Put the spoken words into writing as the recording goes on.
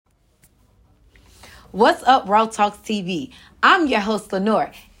What's up, Raw Talks TV? I'm your host,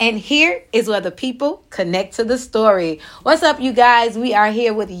 Lenore, and here is where the people connect to the story. What's up, you guys? We are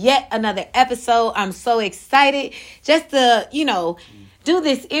here with yet another episode. I'm so excited just to, do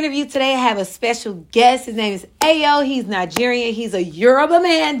this interview today. I have a special guest. His name is Ayo. He's Nigerian. He's a Yoruba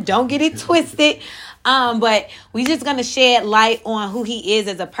man. Don't get it twisted. But we're just going to shed light on who he is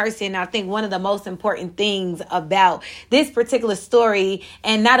as a person. I think one of the most important things about this particular story,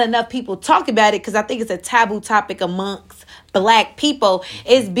 and not enough people talk about it because I think it's a taboo topic amongst Black people,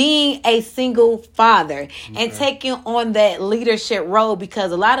 is being a single father and taking on that leadership role,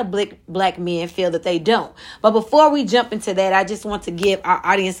 because a lot of black men feel that they don't. But before we jump into that, I just want to give our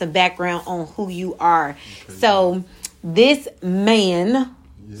audience a background on who you are. Okay. So this man...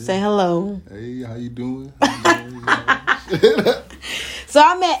 Say hello. Hey, how you doing? So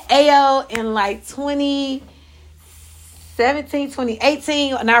I met Ayo in like 2017,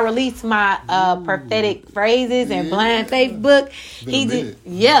 2018, and I released my prophetic phrases and blind faith book.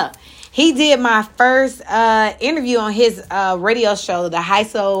 He did my first interview on his radio show, the High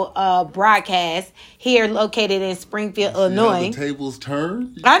Soul broadcast, here located in Springfield, Illinois. The tables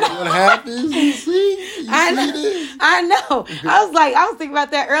turn. I know what happens. You see? I know. I was thinking about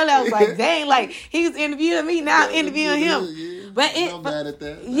that earlier. I was like, dang, like he was interviewing me, now I'm interviewing him. Yeah. But I'm mad at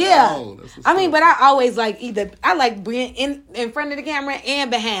that. Yeah. But I always like I like being in front of the camera and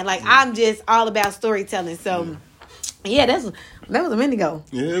behind. Like I'm just all about storytelling. So yeah, that was a minute ago.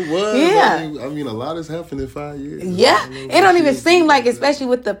 Yeah, it was. Yeah. I mean, a lot has happened in 5 years. Yeah. It don't even seem like, especially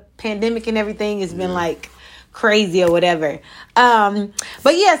with the pandemic and everything, it's been like crazy or whatever. But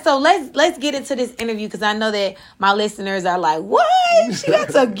yeah, so let's get into this interview, because I know that my listeners are like, what? She got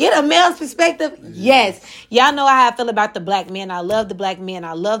to get a male's perspective? Yes. Y'all know how I feel about the Black men. I love the Black men.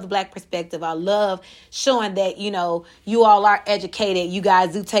 I love the Black perspective. I love showing that, you all are educated. You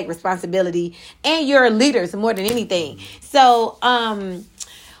guys do take responsibility, and you're leaders more than anything. So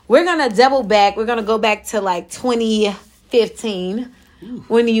we're going to double back. We're going to go back to like 2015.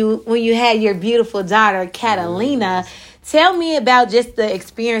 When you had your beautiful daughter, Catalina. Tell me about just the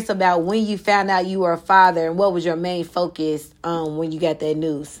experience about when you found out you were a father, and what was your main focus when you got that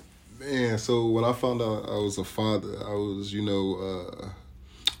news? Man, so when I found out I was a father, I was,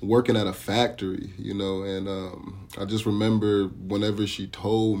 working at a factory, and I just remember whenever she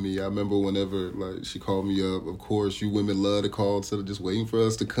told me, whenever she called me up. Of course, you women love to call instead of just waiting for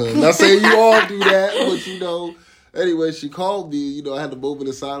us to come. Not saying you all do that, but Anyway, she called me, I had a moment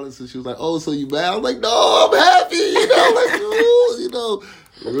of silence, and she was like, oh, so you mad? I'm like, no, I'm happy,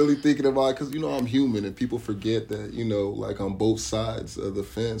 really thinking about it, because, I'm human, and people forget that, like on both sides of the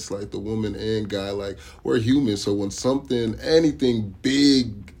fence, like the woman and guy, like we're human. So when anything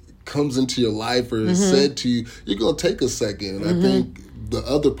big comes into your life or is said to you, you're going to take a second. And I think the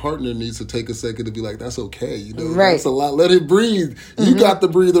other partner needs to take a second to be like, that's okay, right. That's a lot. Let it breathe. You got the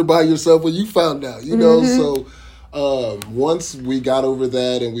breather by yourself when you found out, so... once we got over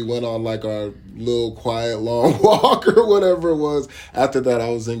that and we went on like our little quiet long walk or whatever it was, after that I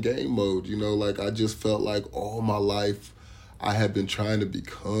was in game mode, I just felt like all my life I had been trying to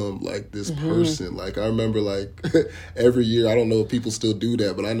become like this person. Like I remember every year, I don't know if people still do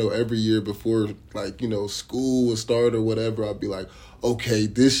that, but I know every year before school would start or whatever, I'd be like, okay,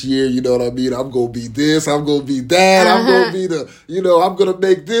 this year, you know what I mean? I'm going to be this, I'm going to be that, I'm going to be I'm going to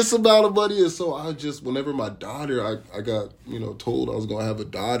make this amount of money. And so I just, whenever my daughter, I got, told I was going to have a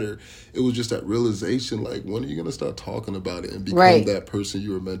daughter, it was just that realization, like, when are you going to start talking about it and become that person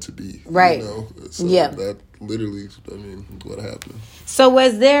you were meant to be? Right. So that literally, what happened. So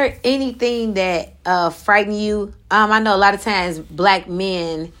was there anything that frightened you? I know a lot of times Black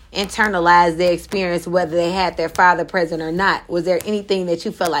men internalize their experience, whether they had their father present or not. Was there anything that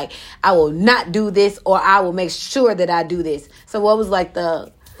you felt like, I will not do this, or I will make sure that I do this? So what was like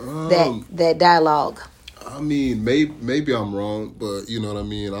that dialogue? I mean, maybe I'm wrong, but you know what I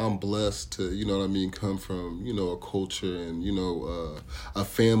mean? I'm blessed to, come from, a culture and, a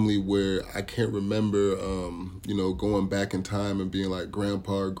family where I can't remember, going back in time and being like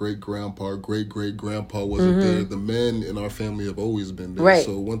grandpa, great-grandpa, great-great-grandpa wasn't there. The men in our family have always been there. Right.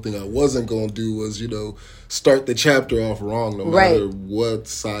 So one thing I wasn't going to do was, start the chapter off wrong, no matter what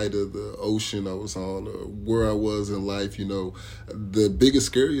side of the ocean I was on or where I was in life. The biggest,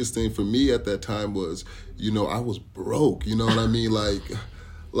 scariest thing for me at that time was, I was broke, you know what I mean? I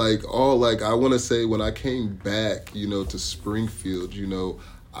want to say when I came back, to Springfield,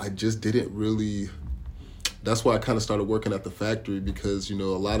 I just didn't really, that's why I kind of started working at the factory, because, you know,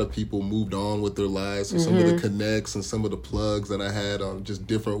 a lot of people moved on with their lives, and some of the connects and some of the plugs that I had on just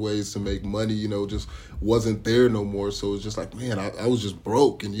different ways to make money, you know, just wasn't there no more. So it was just like, man, I was just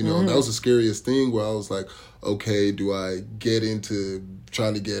broke. And, you know, that was the scariest thing, where I was like, okay, do I get into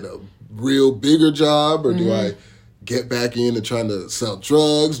trying to get a real bigger job, or do I get back into trying to sell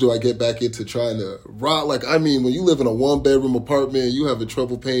drugs? Do I get back into trying to rob? Like, I mean, when you live in a 1-bedroom apartment, you having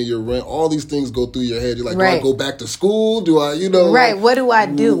trouble paying your rent, all these things go through your head. You're like, do I go back to school? Do I, you know? Right, like, what do I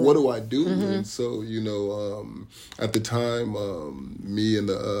do? What do I do? And so, you know, at the time, me and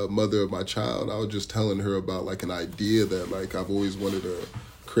the mother of my child, I was just telling her about, like, an idea that, like, I've always wanted to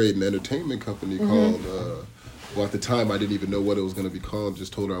create an entertainment company called... well, at the time, I didn't even know what it was going to be called.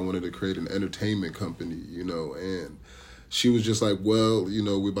 Just told her I wanted to create an entertainment company, you know. And she was just like, well, you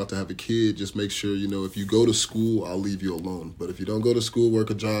know, we're about to have a kid. Just make sure, you know, if you go to school, I'll leave you alone. But if you don't go to school, work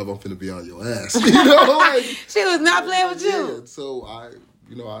a job, I'm finna be on your ass. You know? Like, she was not playing with you. Yeah, so I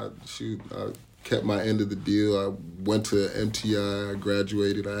kept my end of the deal. I went to MTI. I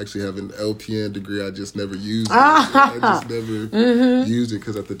graduated. I actually have an LPN degree. I just never used it. I just never used it,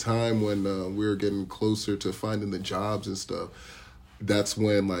 because at the time when we were getting closer to finding the jobs and stuff, that's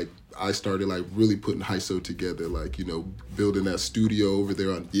when, like, I started, like, really putting HISO together, like, you know, building that studio over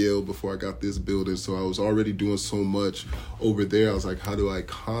there on Yale before I got this building. So I was already doing so much over there. I was like, how do I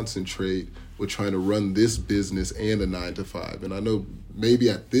concentrate with trying to run this business and a 9-to-5? And I know maybe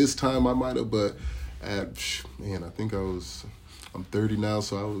at this time I might have, but I think I'm 30 now,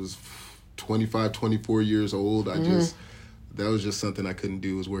 so I was 25, 24 years old. That was just something I couldn't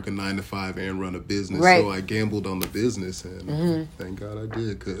do, was work a 9-to-5 and run a business. Right. So I gambled on the business, and thank God I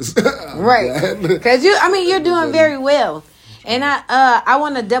did, because because you're doing very well. And I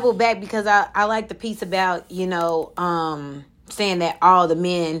want to double back, because I like the piece about, you know, saying that all the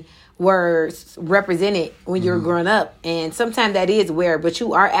men were represented when you were growing up, and sometimes that is weird, but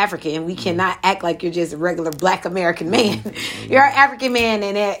you are African. We cannot act like you're just a regular Black American man. You're an African man,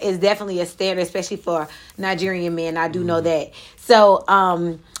 and that is definitely a standard, especially for Nigerian men. I do know that.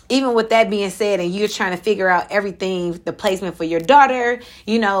 So even with that being said, and you're trying to figure out everything, the placement for your daughter,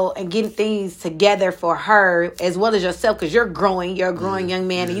 you know, and getting things together for her as well as yourself, because you're a growing young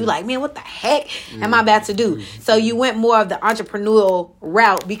man, and you like, man, what the heck am I about to do? So you went more of the entrepreneurial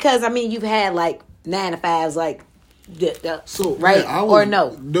route, because, I mean, you've had like 9-to-5s, like, so right, man, or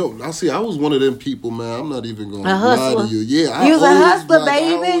no? No, I was one of them people, man. I'm not even going to lie to you. Yeah, you was a hustler,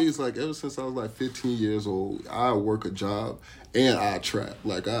 baby. I always, like, ever since I was like 15 years old, I work a job and I trap.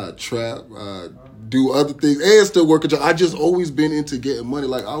 Like, I trap, I do other things, and still work a job. I just always been into getting money.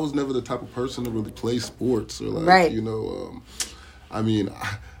 Like, I was never the type of person to really play sports, or like, you know, I mean,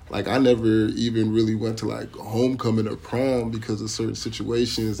 I never even really went to, like, homecoming or prom because of certain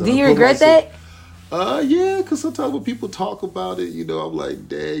situations. Do you regret that? Yeah, because sometimes when people talk about it, you know, I'm like,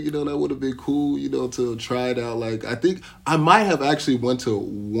 dang, you know, that would have been cool, you know, to try it out. Like, I think I might have actually went to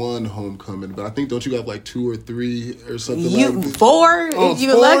one homecoming, but I think, don't you have like 2 or 3 or something like that? 4? Oh, if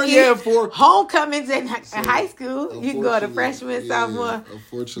you're 4? lucky. Yeah, 4. Homecomings in high school. You can go to freshman, sophomore,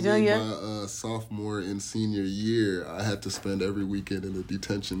 unfortunately, junior. My sophomore and senior year, I had to spend every weekend in a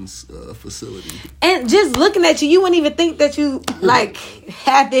detention facility. And just looking at you, you wouldn't even think that you, like,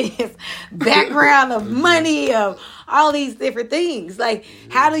 had this background of money, of all these different things. Like,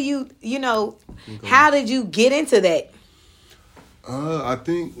 how do you, you know, how did you get into that? I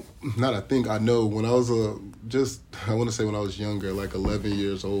know when I was I want to say when I was younger, like 11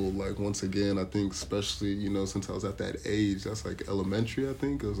 years old, like, once again, I think especially, you know, since I was at that age, that's like elementary, I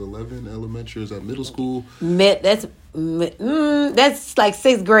think. It was 11. Elementary, is that middle school? That's like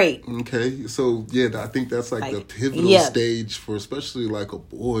 6th grade. Okay. So, yeah, I think that's like the pivotal stage for especially like a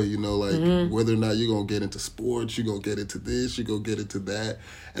boy, you know, like whether or not you're going to get into sports, you're going to get into this, you're going to get into that.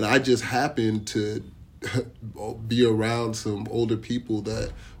 And I just happened to be around some older people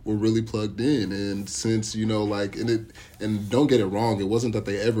that were really plugged in, and since, you know, like, and don't get it wrong, it wasn't that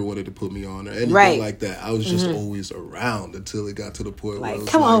they ever wanted to put me on or anything like that. I was just always around until it got to the point where it was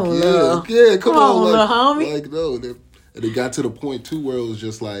come on, little homie. Like, no, and it got to the point too where it was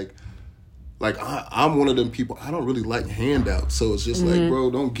just like I'm one of them people, I don't really like handouts. So it's just like, bro,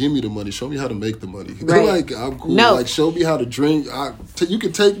 don't give me the money. Show me how to make the money. Right. Like, I'm cool. No. Like, show me how to drink. You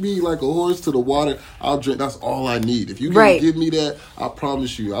can take me like a horse to the water. I'll drink. That's all I need. If you can give me that, I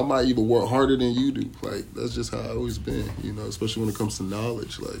promise you, I might even work harder than you do. Like, that's just how I've always been, you know, especially when it comes to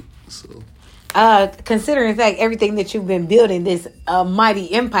knowledge. Like, so. Considering, in fact, everything that you've been building, this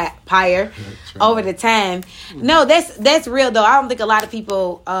mighty empire over the time. No, that's real, though. I don't think a lot of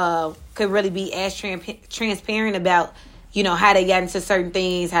people could really be as transparent about you know, how they got into certain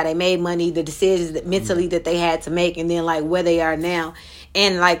things, how they made money, the decisions that mentally that they had to make, and then like where they are now.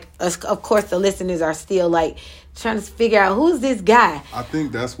 And like, of course, the listeners are still like trying to figure out who's this guy. I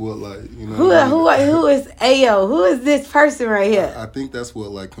think that's what, like, you know, who is Ayo? Who is this person right here? I think that's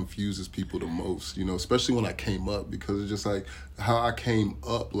what like confuses people the most, you know, especially when I came up, because it's just like how I came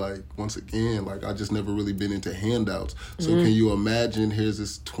up. Like, once again, like, I just never really been into handouts. So can you imagine, here's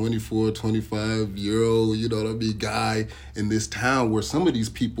this 24, 25-year-old, you know what I mean, guy in this town where some of these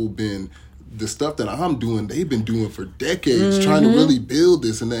people been, the stuff that I'm doing, they've been doing for decades, trying to really build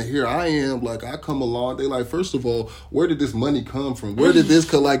this. And then here I am, like, I come along, they like, first of all, where did this money come from? Where did this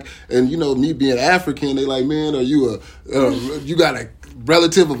come, like, and, you know, me being African, they like, man, are you you got a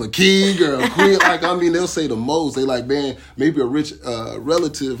relative of a king or a queen? Like, I mean, they'll say the most. They like, man, maybe a rich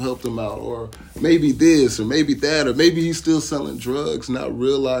relative helped him out, or maybe this, or maybe that, or maybe he's still selling drugs, not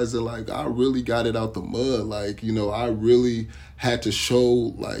realizing, like, I really got it out the mud. Like, you know, I really had to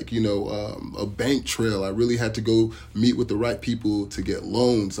show, like, you know, a bank trail. I really had to go meet with the right people to get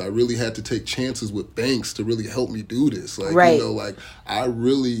loans. I really had to take chances with banks to really help me do this. Like, you know, like, I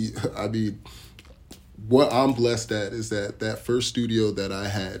mean, what I'm blessed at is that first studio that I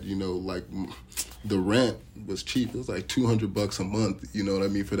had, you know, like, the rent was cheap. It was like $200 a month, you know what I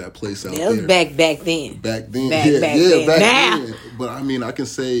mean, for that place out there. It was back then. Back then. Back then. But I mean, I can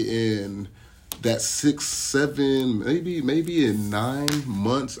say in that 6, 7, maybe in 9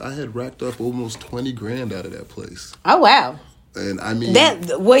 months, I had racked up almost 20 grand out of that place. Oh, wow. And I mean,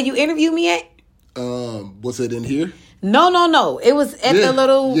 that where you interviewed me at? Was it in here? No. It was at the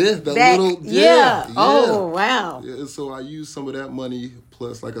little... Yeah. Oh, wow. Yeah, so I used some of that money,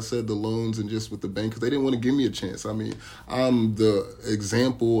 plus, like I said, the loans and just with the bank, because they didn't want to give me a chance. I mean, I'm the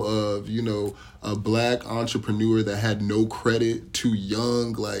example of, you know, a black entrepreneur that had no credit, too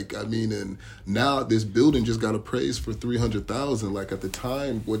young. Like, I mean, and now this building just got appraised for $300,000. Like, at the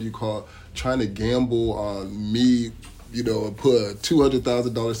time, trying to gamble on me, you know, and put a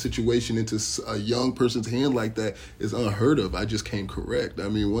 $200,000 situation into a young person's hand like that is unheard of. I just came correct. I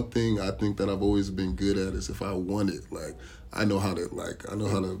mean, one thing I think that I've always been good at is if I want it, like, I know how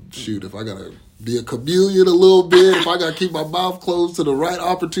to shoot. If I got to be a chameleon a little bit, if I got to keep my mouth closed to the right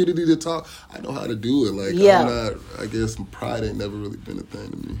opportunity to talk, I know how to do it. Like, I guess pride ain't never really been a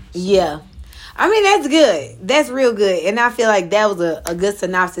thing to me. So. Yeah. I mean, that's good. That's real good. And I feel like that was a good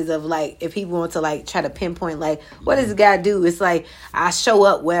synopsis of, like, if people want to, like, try to pinpoint, like, what does this guy do? It's like, I show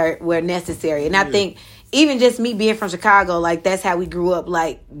up where necessary. And I think even just me being from Chicago, like, that's how we grew up.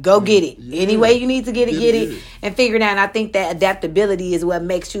 Like, go get it. Any way you need to get it. And figure it out. And I think that adaptability is what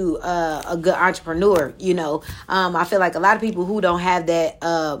makes you a good entrepreneur, you know. I feel like a lot of people who don't have that,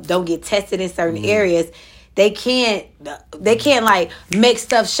 don't get tested in certain areas, they can't like make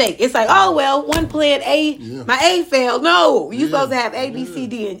stuff shake. It's like, oh, well, one plan A, my A failed. No, you're supposed to have A, B, C,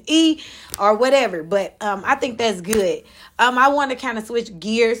 D, and E or whatever. But I think that's good. I want to kind of switch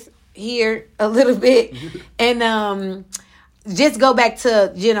gears here a little bit and just go back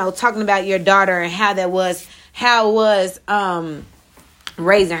to, you know, talking about your daughter and how it was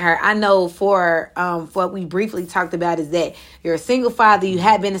raising her. I know for what we briefly talked about is that you're a single father, you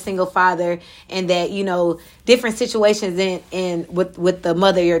have been a single father, and that, you know, different situations in with the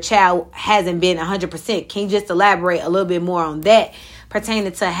mother of your child hasn't been 100%. Can you just elaborate a little bit more on that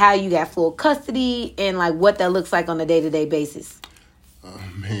pertaining to how you got full custody and like what that looks like on a day-to-day basis?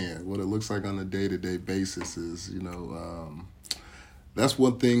 Man, what it looks like on a day-to-day basis is, you know, that's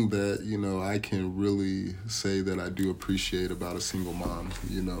one thing that, you know, I can really say that I do appreciate about a single mom,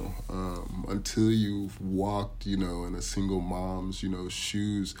 you know. Until you've walked, you know, in a single mom's, you know,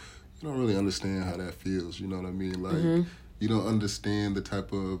 shoes, you don't really understand how that feels, you know what I mean? Like, you don't understand the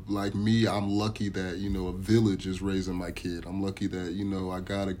type of, like me, I'm lucky that, you know, a village is raising my kid. I'm lucky that, you know, I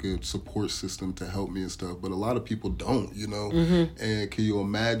got a good support system to help me and stuff. But a lot of people don't, you know. And can you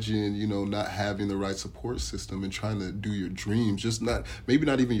imagine, you know, not having the right support system and trying to do your dreams, maybe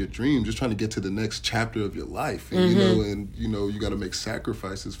not even your dream, just trying to get to the next chapter of your life. And, you know, you got to make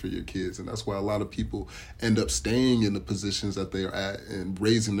sacrifices for your kids. And that's why a lot of people end up staying in the positions that they're at and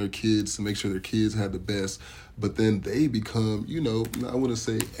raising their kids to make sure their kids have the best. But then they become, you know, I wouldn't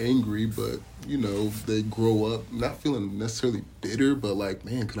say angry, but, you know, they grow up not feeling necessarily bitter, but like,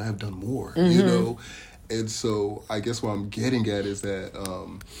 man, could I have done more, you know? And so I guess what I'm getting at is that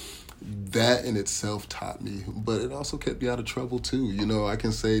that in itself taught me, but it also kept me out of trouble too. You know, I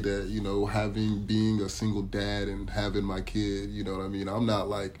can say that, you know, being a single dad and having my kid, you know what I mean? I'm not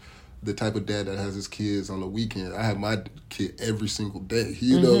like the type of dad that has his kids on the weekend. I have my kid every single day,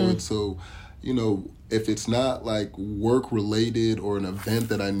 you know? And so, if it's not like work related or an event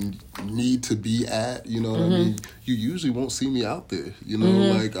that I need to be at, you know what I mean? You usually won't see me out there,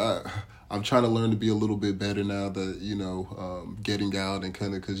 like I'm trying to learn to be a little bit better now that, getting out and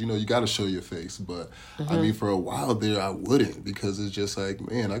kind of, because, you got to show your face. But I mean, for a while there, I wouldn't, because it's just like,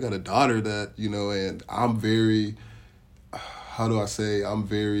 man, I got a daughter that, and I'm very, how do I say, I'm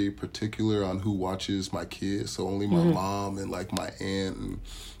very particular on who watches my kids. So only my mom and like my aunt and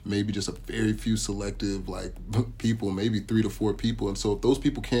maybe just a very few selective like people, maybe 3 to 4 people. And so if those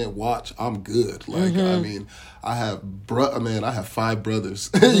people can't watch, I'm good. Like, I mean, I have 5 brothers.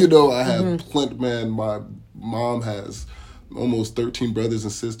 I have plenty, man. My mom has almost 13 brothers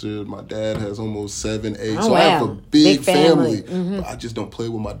and sisters. My dad has almost 7, 8. Oh, so wow. I have a big family. Mm-hmm. But I just don't play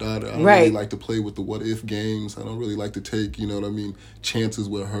with my daughter. I don't really like to play with the what if games. I don't really like to take, chances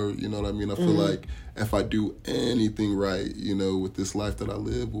with her. I feel like if I do anything right, with this life that I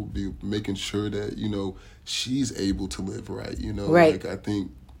live, will be making sure that, she's able to live right. Right. Like I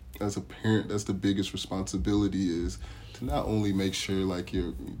think as a parent, that's the biggest responsibility, is to not only make sure like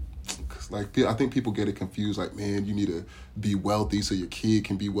you're, cause like I think people get it confused, like, man, you need to be wealthy so your kid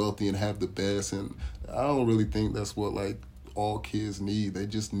can be wealthy and have the best, and I don't really think that's what like all kids need. They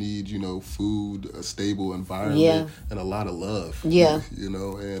just need, food, a stable environment, and a lot of love. Yeah.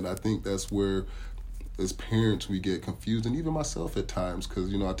 And I think that's where as parents we get confused, and even myself at times,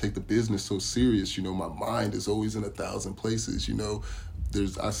 because I take the business so serious. My mind is always in 1,000 places.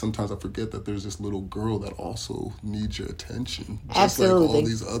 Sometimes I forget that there's this little girl that also needs your attention, just Absolutely. like all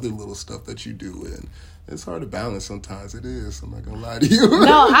these other little stuff that you do, and it's hard to balance sometimes. It is. I'm not gonna lie to you.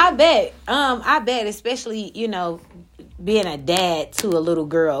 No, I bet, especially being a dad to a little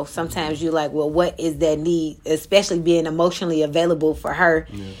girl. Sometimes you're like, well, what is that need? Especially being emotionally available for her.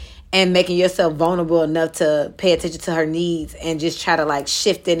 Yeah. And making yourself vulnerable enough to pay attention to her needs and just try to like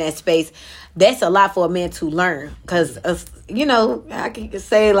shift in that space. That's a lot for a man to learn. Because, I can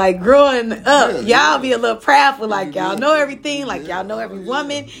say like growing up, y'all be a little proudful, like y'all know everything, like y'all know every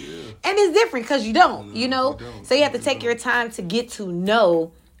woman. Yeah. And it's different because you don't, you don't. So you have to take your time to get to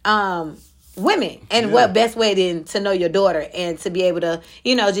know women, and what best way than to know your daughter and to be able to,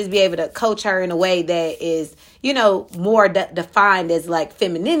 just be able to coach her in a way that is, more defined as like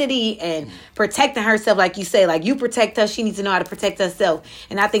femininity and protecting herself. Like you say, like you protect her, she needs to know how to protect herself.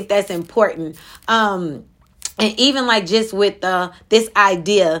 And I think that's important. And even like just with this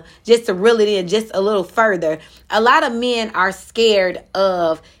idea, just to reel it in just a little further, a lot of men are scared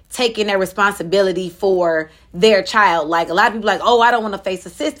of taking their responsibility for their child. Like a lot of people like, oh, I don't want to face the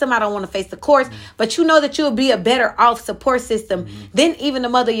system. I don't want to face the courts. But you know that you'll be a better off support system than even the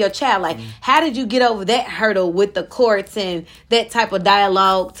mother of your child. Like, how did you get over that hurdle with the courts and that type of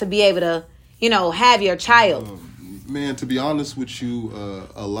dialogue to be able to, have your child? Man, to be honest with you,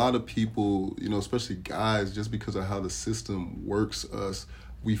 a lot of people, especially guys, just because of how the system works us,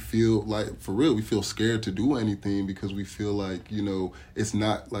 we feel like, for real, we feel scared to do anything because we feel like, it's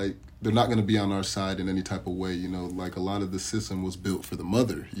not like they're not going to be on our side in any type of way. Like a lot of the system was built for the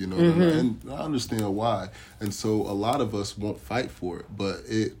mother, and I understand why. And so a lot of us won't fight for it, but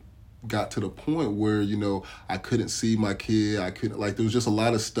it got to the point where, I couldn't see my kid. I couldn't, like, there was just a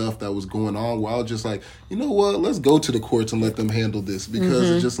lot of stuff that was going on where I was just like, you know what, let's go to the courts and let them handle this, because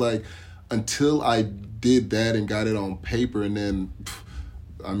it's just like, until I did that and got it on paper, and then,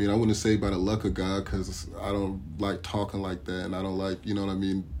 I mean, I wouldn't say by the luck of God, because I don't like talking like that, and I don't like,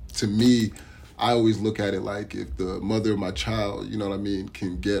 to me, I always look at it like, if the mother of my child,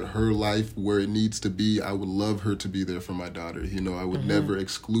 can get her life where it needs to be, I would love her to be there for my daughter. I would never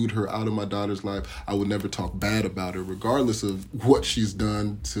exclude her out of my daughter's life. I would never talk bad about her, regardless of what she's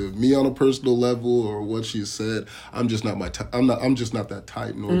done to me on a personal level or what she's said. I'm just not I'm just not that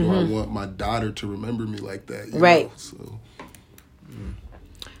type, nor do I want my daughter to remember me like that. Right. So.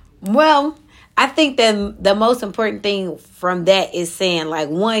 Well, I think that the most important thing from that is saying, like,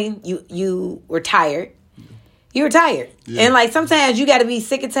 one, you were tired. You were tired. Yeah. And, like, sometimes you got to be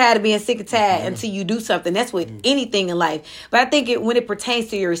sick and tired of being sick and tired until you do something. That's with anything in life. But I think when it pertains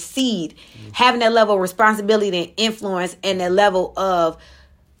to your seed, having that level of responsibility and influence and that level of,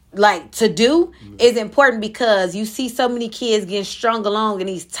 like, to do is important, because you see so many kids getting strung along in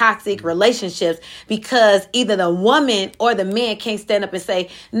these toxic relationships because either the woman or the man can't stand up and say,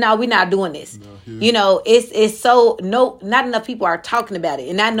 no, we're not doing this. It's so, not enough people are talking about it.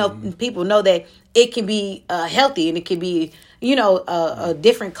 And not enough people know that it can be healthy, and it can be, a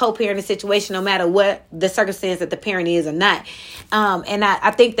different co-parenting situation, no matter what the circumstance that the parent is or not. And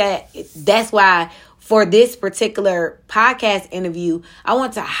I think that's why, for this particular podcast interview, I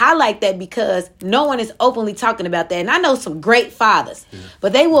want to highlight that, because no one is openly talking about that. And I know some great fathers,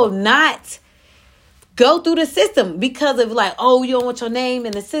 but they will not go through the system because of like, oh, you don't want your name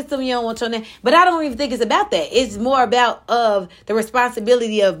in the system, you don't want your name. But I don't even think it's about that. It's more about of the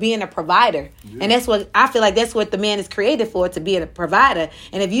responsibility of being a provider. Yeah. And that's what I feel like that's what the man is created for, to be a provider.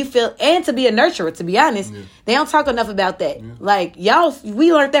 And if you feel, and to be a nurturer, to be honest, they don't talk enough about that. Yeah. Like y'all,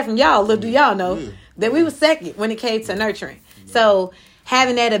 we learned that from y'all. Little do y'all know that we were second when it came to nurturing. Yeah. So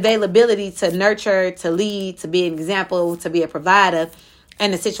having that availability to nurture, to lead, to be an example, to be a provider,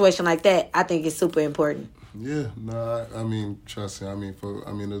 in a situation like that, I think is super important. Yeah, no, I mean, trust me. I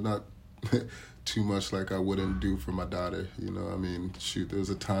mean, there's not too much like I wouldn't do for my daughter. You know, I mean, shoot, there was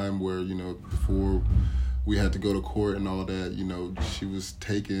a time where, you know, before we had to go to court and all that, you know, she was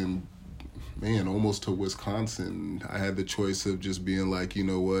taken, almost to Wisconsin. I had the choice of just being like, you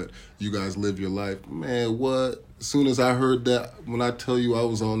know what, you guys live your life. Man, what? As soon as I heard that, when I tell you I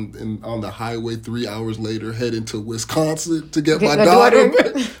was on the highway 3 hours later heading to Wisconsin to get my daughter,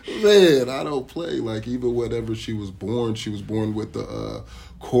 man, I don't play. Like, even whenever she was born with the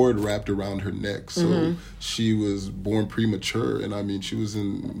cord wrapped around her neck. So she was born premature. And I mean, she was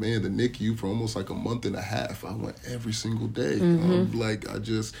in, the NICU for almost like a month and a half. I went every single day.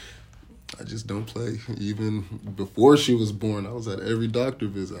 I just don't play. Even before she was born, I was at every doctor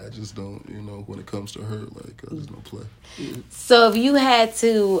visit. I just don't, you know, when it comes to her, like, I just don't play. Yeah. So if you had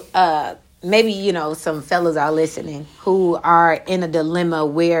to, maybe, you know, some fellas are listening who are in a dilemma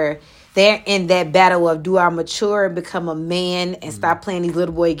where they're in that battle of, do I mature and become a man and stop playing these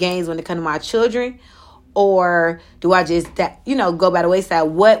little boy games when it comes to my children? Or do I just, go by the wayside?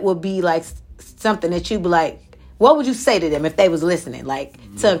 What would be like something that you'd be like, what would you say to them if they was listening, like,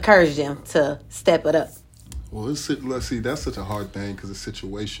 to encourage them to step it up? Well, let's see, that's such a hard thing because it's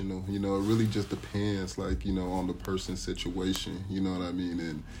situational. You know, it really just depends, like, you know, on the person's situation. You know what I mean?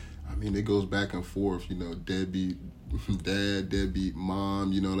 And, I mean, it goes back and forth, you know, deadbeat dad, deadbeat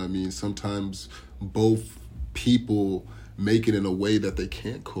mom, you know what I mean? Sometimes both people make it in a way that they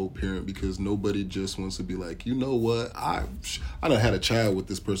can't co-parent because nobody just wants to be like, you know what, I done had a child with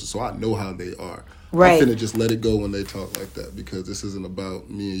this person, so I know how they are. Right. I'm finna just let it go when they talk like that because this isn't about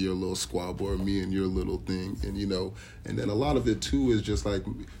me and your little squabble or me and your little thing. And, you know, and then a lot of it, too, is just like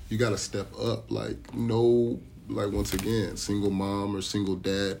you got to step up. Like, once again, single mom or single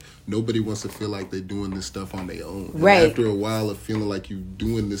dad, nobody wants to feel like they're doing this stuff on their own. Right. And after a while of feeling like you're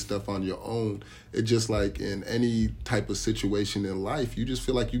doing this stuff on your own, it just like in any type of situation in life, you just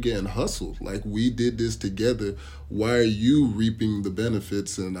feel like you're getting hustled. Like, we did this together. Why are you reaping the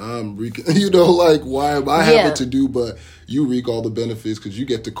benefits and I'm why am I having to do, but you reap all the benefits because you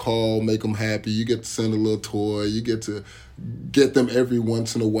get to call, make them happy. You get to send a little toy. You get to get them every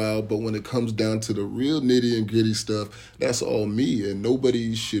once in a while. But when it comes down to the real nitty and gritty stuff, that's all me. And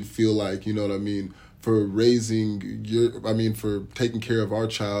nobody should feel like, you know what I mean, for taking care of our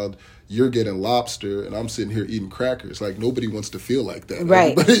child, you're getting lobster and I'm sitting here eating crackers. Like, nobody wants to feel like that.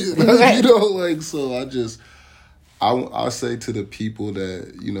 Right. Right. So I say to the people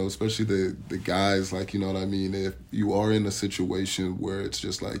that, you know, especially the guys, like, you know what I mean, if you are in a situation where it's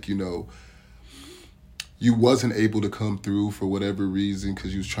just like, you know, you wasn't able to come through for whatever reason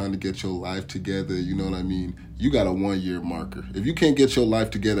because you was trying to get your life together, you know what I mean, you got a 1-year marker. If you can't get your life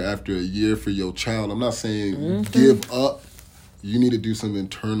together after a year for your child, I'm not saying give up. You need to do some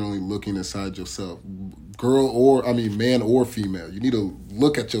internally looking inside yourself. Man or female. You need to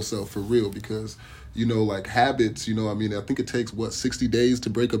look at yourself for real because, you know, like habits, you know, I mean, I think it takes, 60 days to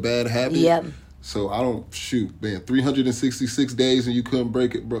break a bad habit? Yep. So 366 days and you couldn't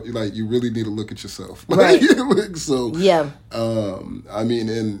break it, bro. Like, you really need to look at yourself. Right. So, yeah. I mean,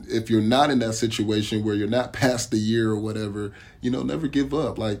 and if you're not in that situation where you're not past the year or whatever, you know, never give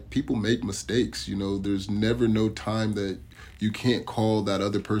up. Like, people make mistakes, you know, there's never no time that you can't call that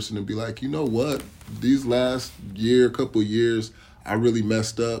other person and be like, you know what, these last couple years, I really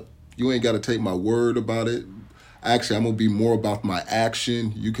messed up. You ain't got to take my word about it. Actually, I'm going to be more about my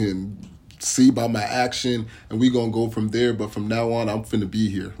action. You can see by my action, and we going to go from there. But from now on, I'm finna be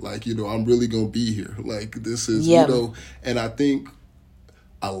here. Like, you know, I'm really going to be here. Like, this is, you know, and I think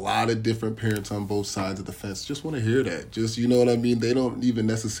a lot of different parents on both sides of the fence just want to hear that. Just, you know what I mean? They don't even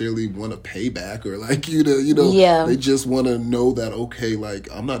necessarily want to pay back or like, they just want to know that, okay, like,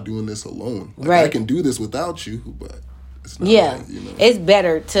 I'm not doing this alone. Like, right. I can do this without you, but it's not right, you know? It's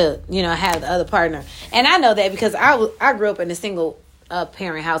better to, you know, have the other partner. And I know that because I grew up in a single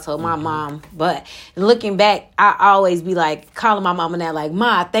parent household, my mom. But looking back, I always be like calling my mom and dad like,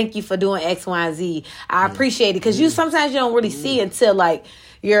 Ma, thank you for doing X, Y, and Z. I appreciate it. Because sometimes you don't really see until like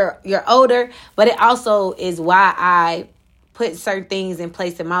you're older. But it also is why I put certain things in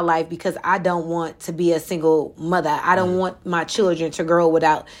place in my life because I don't want to be a single mother. I don't want my children to grow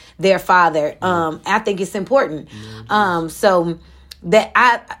without their father. I think it's important. So that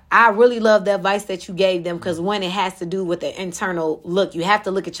I really love the advice that you gave them, because one, it has to do with the internal look. You have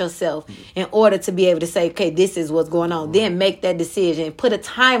to look at yourself in order to be able to say, okay, this is what's going on. Then make that decision, put a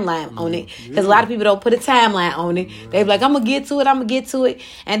timeline on it, because a lot of people don't put a timeline on it. They be like, I'm gonna get to it.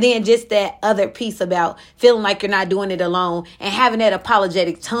 And then just that other piece about feeling like you're not doing it alone and having that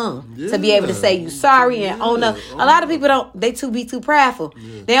apologetic tongue to be able to say you sorry and own up. A lot of people be too prideful.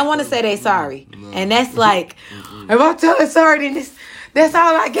 They don't want to say they sorry. And that's like, if I tell her sorry, then that's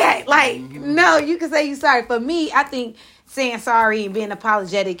all I get. Like, no, you can say you sorry. For me, I think saying sorry and being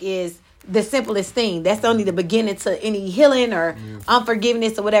apologetic is the simplest thing. That's only the beginning to any healing or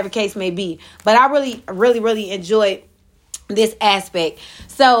unforgiveness or whatever case may be. But I really, really, really enjoyed this aspect.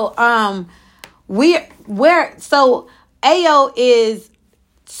 So, so Ayo is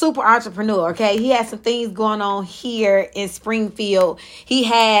super entrepreneur, okay? He has some things going on here in Springfield. He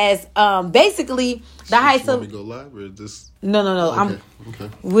has basically the high school. Want me to go live or just? No. Okay.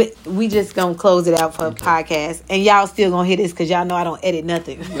 We just gonna close it out for a podcast, and y'all still gonna hear this because y'all know I don't edit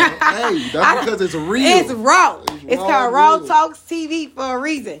nothing. No, hey, that's because it's real. It's raw. It's called Raw Talks TV for a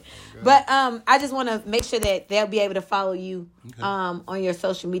reason. Okay. But I just want to make sure that they'll be able to follow you on your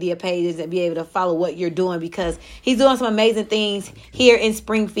social media pages and be able to follow what you're doing, because he's doing some amazing things here in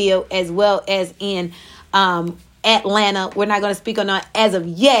Springfield as well as in Atlanta. We're not going to speak on that as of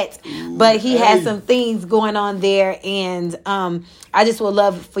yet, but he has some things going on there, and I just would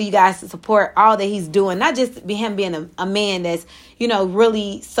love for you guys to support all that he's doing. Not just him being a man that's,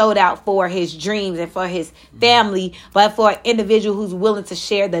 really sold out for his dreams and for his family, but for an individual who's willing to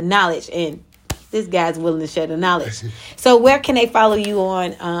share the knowledge. And this guy's willing to share the knowledge. So where can they follow you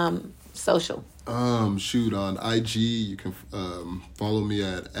on social? On IG, you can follow me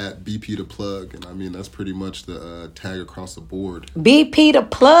at bpdaplug, and I mean that's pretty much the tag across the board. BP the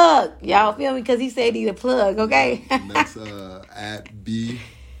plug, y'all feel me? Because he said he's a plug, okay? And that's at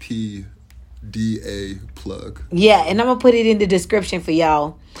bpdaplug. Yeah, and I'm gonna put it in the description for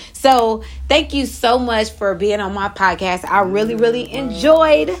y'all. So thank you so much for being on my podcast. I really, really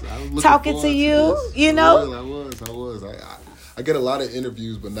enjoyed talking to you. I was. I get a lot of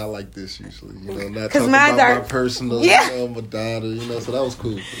interviews, but not like this usually. Not talking about my personal, my daughter, so that was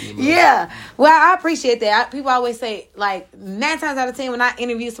cool. Yeah. Well, I appreciate that. People always say, like, 9 times out of 10, when I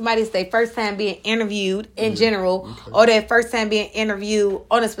interview somebody, it's their first time being interviewed in general, or their first time being interviewed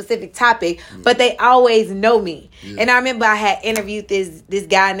on a specific topic, but they always know me. Yeah. And I remember I had interviewed this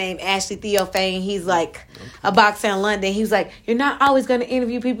guy named Ashley Theophane. He's like a boxer in London. He was like, you're not always going to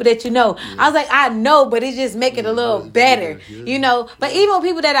interview people that you know. Yeah. I was like, I know, but it just make it a little better. Yeah. But even with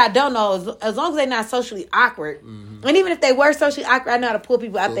people that I don't know, as long as they're not socially awkward, and even if they were socially awkward, I know how to pull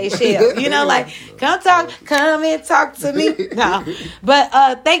people out their shell. Like, come and talk to me. No.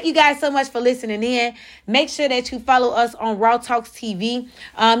 But thank you guys so much for listening in. Make sure that you follow us on Raw Talks TV.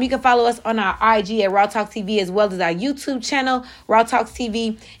 You can follow us on our IG at Raw Talks TV, as well as our YouTube channel, Raw Talks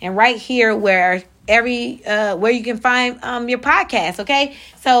TV, and right here where you can find your podcast. Okay,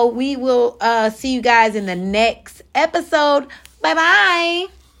 so we will see you guys in the next episode. Bye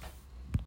bye.